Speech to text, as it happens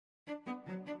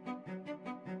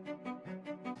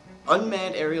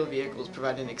Unmanned aerial vehicles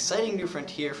provide an exciting new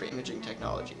frontier for imaging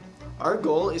technology. Our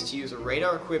goal is to use a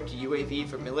radar-equipped UAV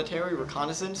for military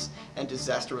reconnaissance and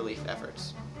disaster relief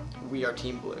efforts. We are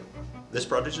Team Blue. This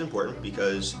project is important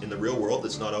because in the real world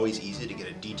it's not always easy to get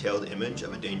a detailed image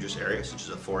of a dangerous area such as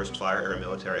a forest fire or a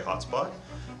military hotspot.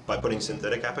 By putting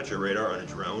synthetic aperture radar on a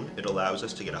drone, it allows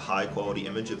us to get a high quality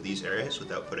image of these areas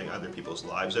without putting other people's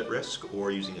lives at risk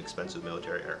or using expensive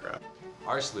military aircraft.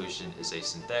 Our solution is a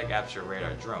synthetic aperture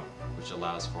radar drone, which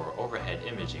allows for overhead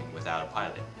imaging without a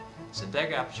pilot.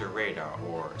 Synthetic aperture radar,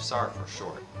 or SAR for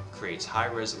short, creates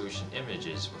high-resolution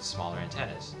images with smaller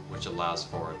antennas, which allows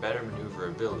for better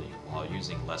maneuverability while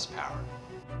using less power.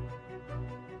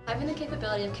 Having the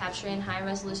capability of capturing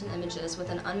high-resolution images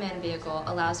with an unmanned vehicle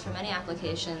allows for many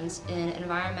applications in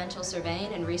environmental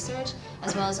surveying and research,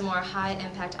 as well as in more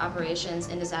high-impact operations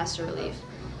in disaster relief.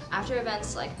 After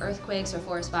events like earthquakes or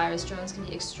forest fires, drones can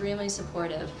be extremely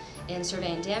supportive in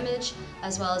surveying damage,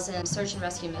 as well as in search and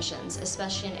rescue missions,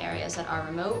 especially in areas that are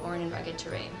remote or in rugged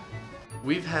terrain.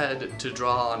 We've had to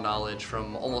draw on knowledge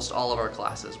from almost all of our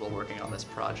classes while working on this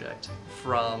project.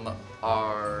 From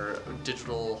our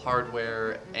digital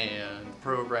hardware and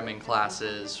programming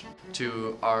classes,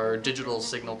 to our digital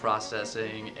signal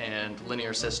processing and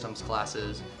linear systems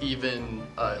classes, even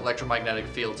electromagnetic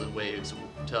fields and waves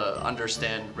to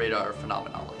understand radar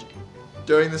phenomenology.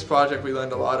 During this project we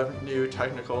learned a lot of new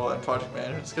technical and project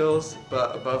management skills,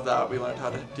 but above that we learned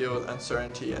how to deal with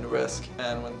uncertainty and risk,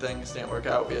 and when things didn't work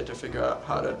out we had to figure out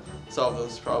how to solve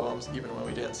those problems even when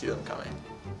we didn't see them coming.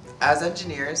 As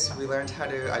engineers, we learned how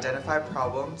to identify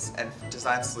problems and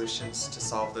design solutions to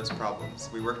solve those problems.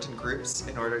 We worked in groups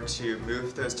in order to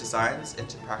move those designs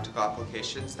into practical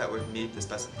applications that would meet the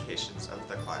specifications of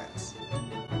the clients.